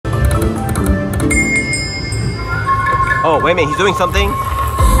Oh, wait a minute, he's doing something.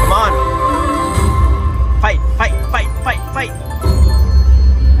 Come on. Fight, fight, fight, fight, fight.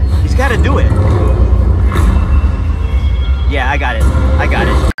 He's got to do it. Yeah, I got it. I got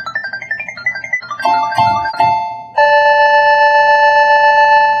it.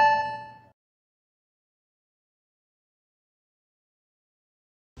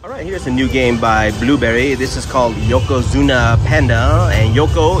 Alright, here's a new game by BluBeri. This is called Yokozuna Panda. And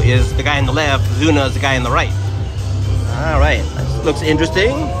Yoko is the guy on the left, Zuna is the guy on the right. Alright, looks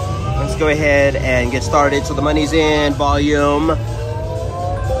interesting. Let's go ahead and get started. So the money's in, volume.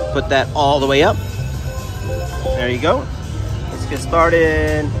 Put that all the way up. There you go. Let's get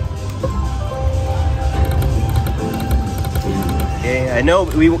started. Okay, I know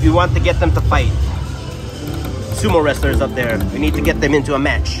we want to get them to fight. Sumo wrestlers up there. We need to get them into a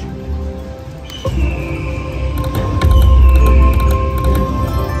match.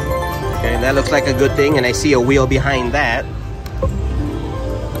 Okay, that looks like a good thing, and I see a wheel behind that.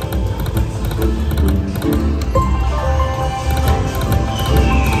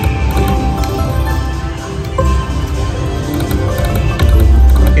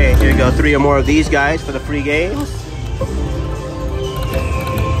 Okay, here we go. 3 or more of these guys for the free games.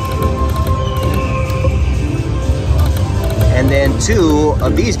 And then 2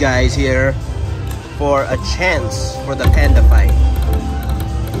 of these guys here for a chance for the panda fight.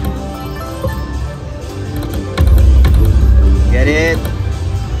 Get it?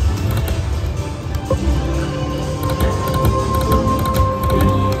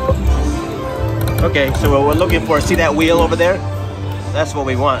 Okay, so what we're looking for, see that wheel over there? That's what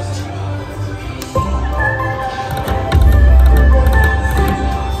we want.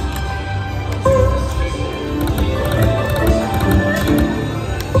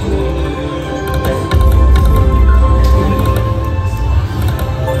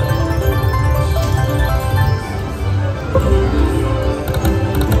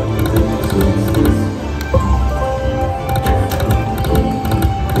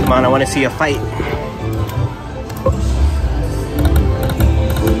 Come on, I want to see a fight.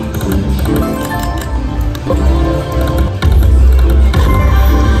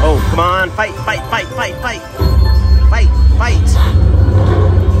 Oh, come on, fight, fight, fight, fight, fight. Fight, fight.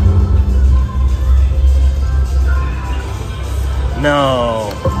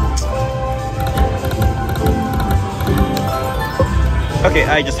 No. Okay,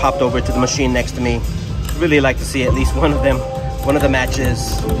 I just hopped over to the machine next to me. Really like to see at least one of them. One of the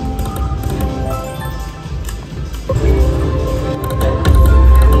matches.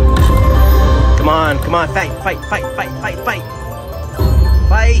 Come on, fight, fight, fight, fight, fight, fight.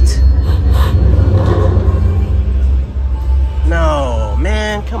 Fight. No,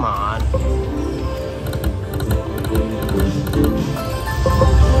 man, come on.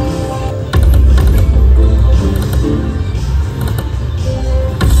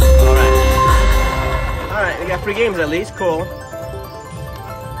 All right, we got free games at least, cool.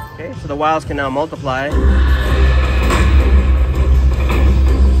 Okay, so the wilds can now multiply.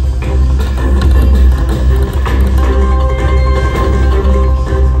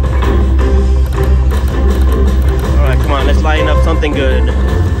 Alright, come on, let's line up something good.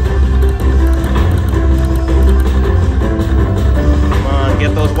 Come on,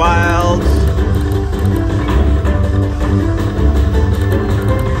 get those wilds.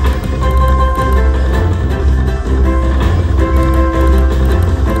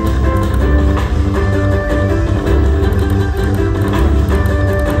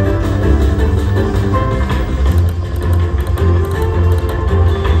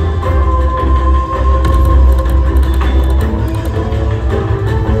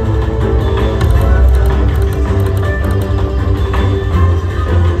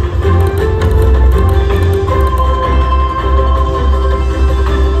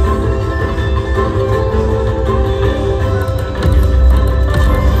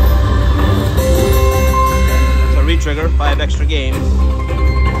 Trigger, 5 extra games.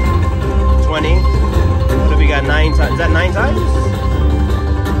 20. What have we got? 9 times? Is that 9 times?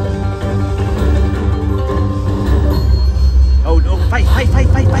 Oh, no, fight, fight, fight,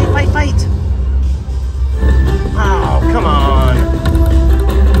 fight, fight, fight, fight! Oh, come on!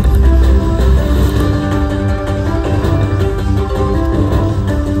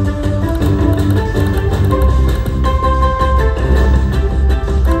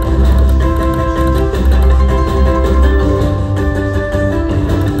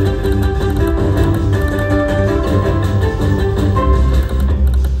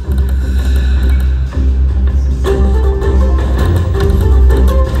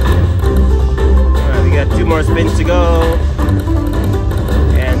 More spins to go,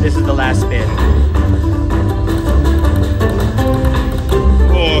 and this is the last spin.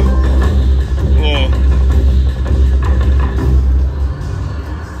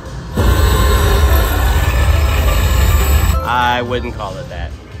 wouldn't call it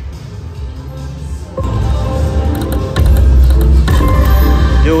that.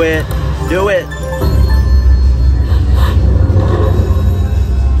 Do it. Do it.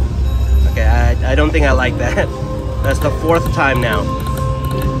 Okay, I don't think I like that. That's the 4th time now.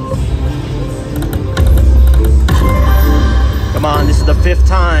 Come on, this is the 5th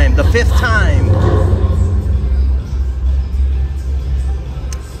time. The 5th time.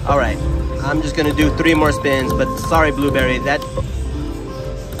 All right, I'm just gonna do 3 more spins, but sorry, BluBeri, that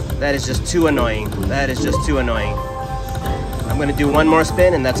is just too annoying. That is just too annoying. I'm gonna do 1 more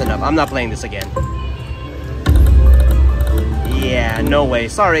spin and that's enough. I'm not playing this again. Yeah, no way.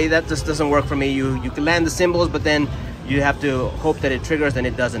 Sorry, that just doesn't work for me. You can land the symbols, but then you have to hope that it triggers, and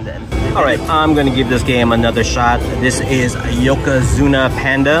it doesn't then. All right, I'm gonna give this game another shot. This is Yokozuna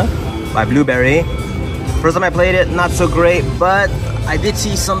Panda by BluBeri. First time I played it, not so great, but I did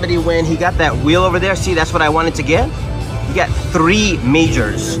see somebody when he got that wheel over there. See, that's what I wanted to get. He got 3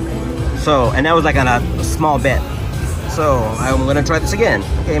 majors. So, and that was like on a small bet. So, I'm gonna try this again.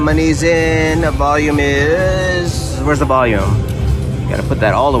 Okay, money's in, the volume is... Where's the volume? Gotta put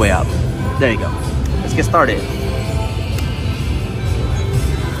that all the way up. There you go. Let's get started.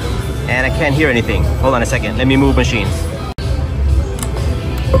 And I can't hear anything. Hold on a second, let me move machines.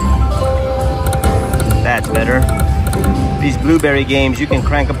 That's better. These BluBeri games, you can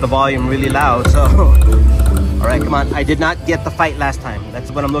crank up the volume really loud, so... Alright, come on. I did not get the fight last time.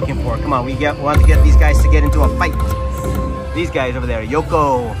 That's what I'm looking for. Come on, we want to get these guys to get into a fight. These guys over there,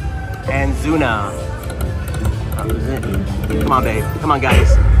 Yoko and Zuna. Come on, babe. Come on,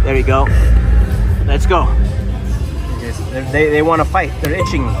 guys. There you go. Let's go. They want to fight. They're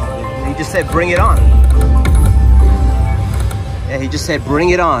itching. He just said, bring it on. Yeah, he just said,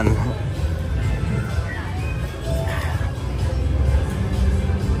 bring it on.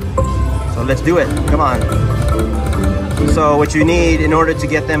 So let's do it. Come on. So what you need in order to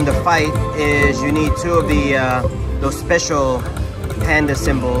get them to fight is you need 2 of the those special panda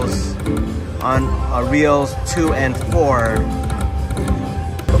symbols on reels 2 and 4.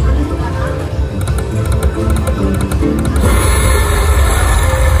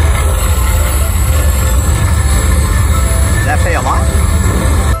 Did that pay a lot?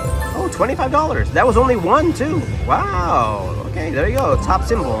 Oh, $25. That was only 1 too. Wow. Okay, there you go. Top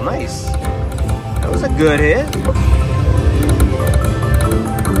symbol. Nice. That was a good hit.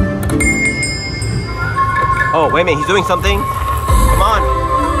 Oh, wait a minute. He's doing something. Come on.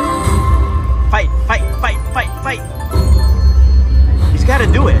 Fight, fight, fight, fight, fight. He's got to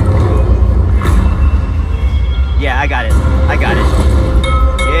do it. Yeah, I got it. I got it.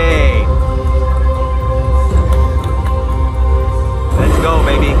 Yay. Let's go,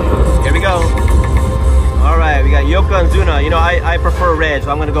 baby. Here we go. All right, we got Yoko and Zuna. You know, I prefer red,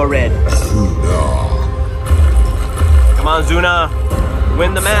 so I'm going to go red. Come on, Zuna.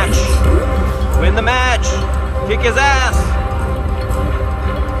 Win the match. Win the match. Kick his ass.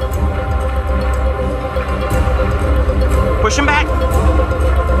 Push him back.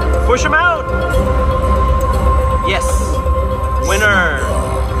 Push him out. Yes. Winner.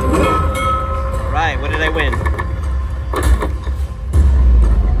 Right, what did I win?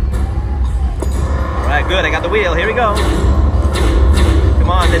 Alright, good. I got the wheel. Here we go.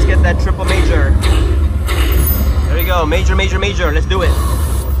 Come on, let's get that triple major. There we go. Major, major, major. Let's do it.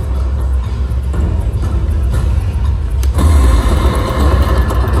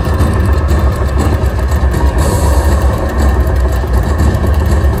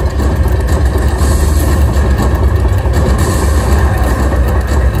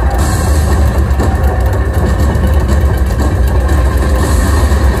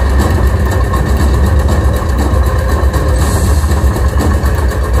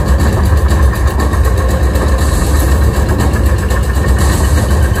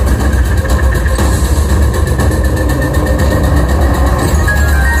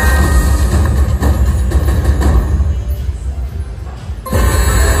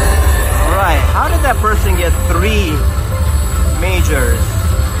 Person get 3 majors.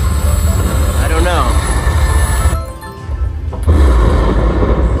 I don't know.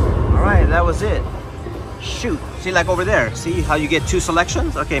 Alright, that was it. Shoot. See, like over there. See how you get 2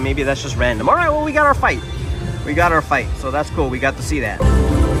 selections? Okay, maybe that's just random. Alright, well, we got our fight. We got our fight. So that's cool. We got to see that.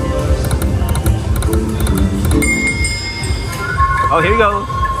 Oh, here we go.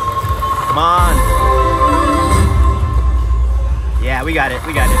 Come on. Yeah, we got it.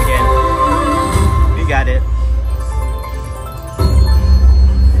 We got it again. Got it.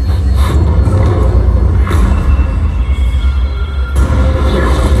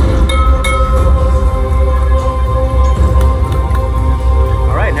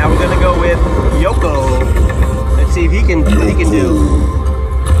 All right, now we're gonna go with Yoko. Let's see if he can do.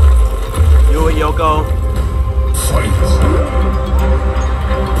 Yoko.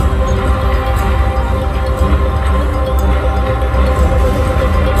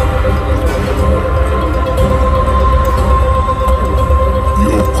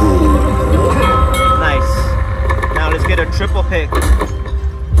 Nice. Now let's get a triple pick.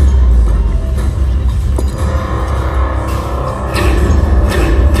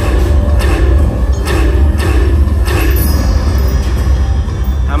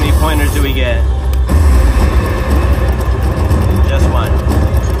 How many pointers do we get? Just one.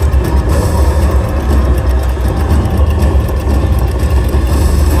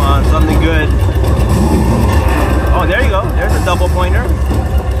 Come on, something good. Oh, there you go. There's a double pointer.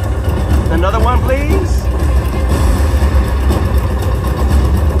 Another one, please.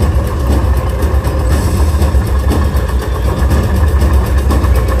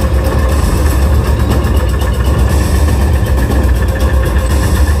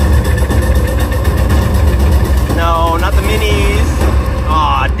 No, not the minis.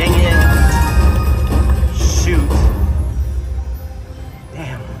 Aw, dang it. Shoot.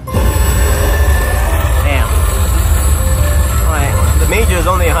 Damn. Alright, the major is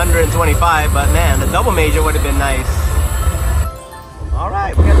only 125, but man, the double major would have been nice.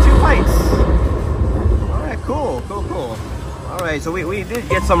 Alright, we got 2 fights. Alright, cool. Alright, so we did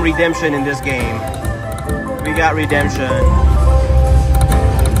get some redemption in this game. We got redemption.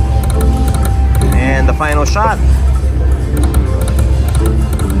 And the final shot.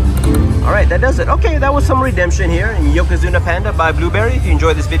 Alright, that does it. Okay, that was some redemption here in Yokozuna Panda by BluBeri. If you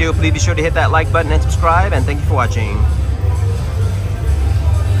enjoyed this video, please be sure to hit that like button and subscribe, and thank you for watching.